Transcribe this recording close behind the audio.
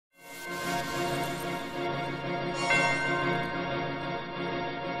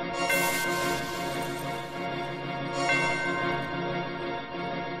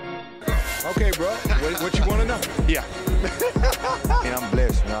bro. What you want to know? Yeah. And I'm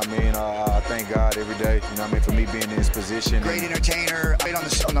blessed, you know what I mean? I thank God every day, you know what I mean, for me being in this position. Great entertainer, great on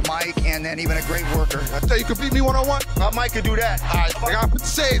the mic, and then even a great worker. I tell you, could beat me one-on-one? Mike could do that. All right, I gotta put the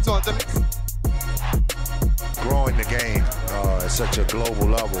shades on. Growing the game at such a global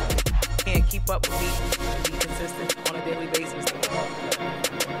level. Can't keep up with me, be consistent on a daily basis.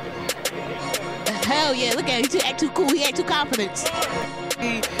 Hell yeah, look at him. He act too cool, he act too confident.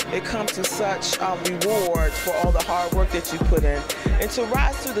 It comes to such rewards for all the hard work that you put in and to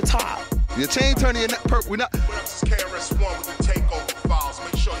rise to the top. Your chain turning, we're not. What up, this is KRS-One with the Takeover Files.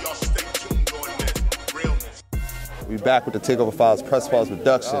 Make sure y'all stay tuned on this realness. We back with the Takeover Files, Press Files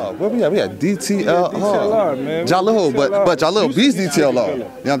production. Where we at? We at DTLR. DTLR, man. Jahlil, but Jahlil Beats DTLR. You know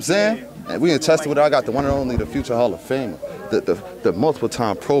what I'm saying? And we in Chester with it. I got the one and only, the future Hall of Famer, the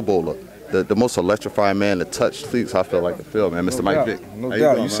multiple-time Pro Bowler, the most electrifying man to touch cleats. I feel like the field, man. Mr. Mike Vick. No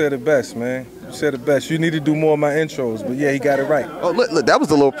doubt. You said it best, man. You said it best. You need to do more of my intros, but yeah, he got it right. Oh, look, that was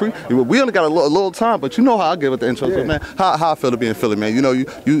a little we only got a little time, but you know how I give it the intros, but man, how I feel to be in Philly, man. You know,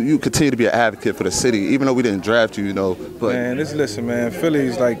 you continue to be an advocate for the city, even though we didn't draft you, you know. But man, listen, man,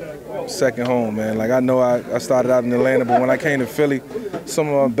 Philly's like second home, man. Like I know I started out in Atlanta, but when I came to Philly, some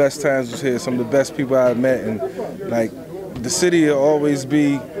of my best times was here. Some of the best people I met, and like the city will always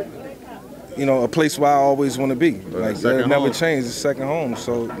be, you know, a place where I always want to be. Like it'll never change. It's second home.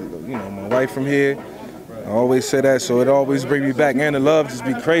 So, you know, my wife from here, I always say that. So it always brings me back. And the love just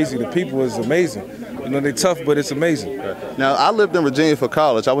be crazy. The people is amazing. You know, they're tough, but it's amazing. Now, I lived in Virginia for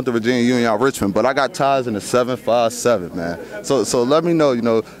college. I went to Virginia Union Richmond, but I got ties in the 757, man. So let me know, you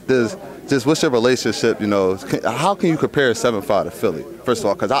know, just what's your relationship, you know, how can you compare 7-5 to Philly? First of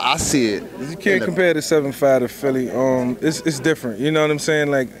all, because I see it. You can't compare the 7-5 to Philly. It's different. You know what I'm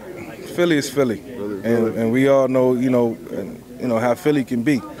saying? Like, Philly is Philly, and we all know, you know how Philly can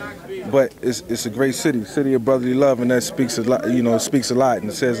be. But it's a great city of brotherly love, and that speaks a lot. You know, speaks a lot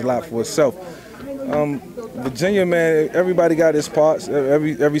and says a lot for itself. Virginia, man, everybody got its parts.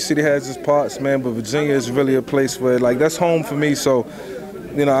 Every city has its parts, man. But Virginia is really a place where, like, that's home for me. So,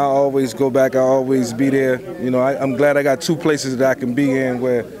 you know, I always go back. I always be there. You know, I'm glad I got two places that I can be in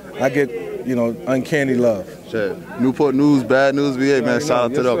where I get, you know, uncanny love. Sure. Newport News, bad news, VA, man.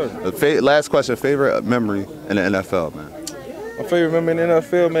 Shout out to them. Last question, favorite memory in the NFL, man? My favorite memory in the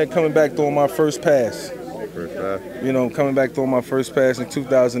NFL, man, coming back throwing my first pass. First pass? You know, coming back throwing my first pass in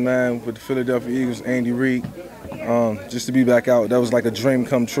 2009 with the Philadelphia Eagles, Andy Reid. Just to be back out, that was like a dream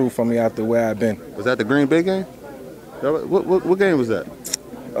come true for me after where I've been. Was that the Green Bay game? What game was that?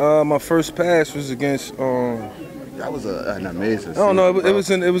 My first pass was against. That was an amazing. Oh no, it was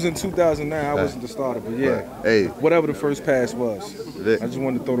in 2009. I wasn't the starter, but yeah. Hey, whatever the first pass was, I just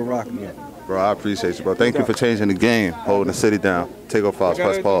wanted to throw the rock again. Bro, I appreciate you, bro. Thank you for changing the game, holding the city down. Takeover Files,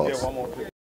 Press Pause.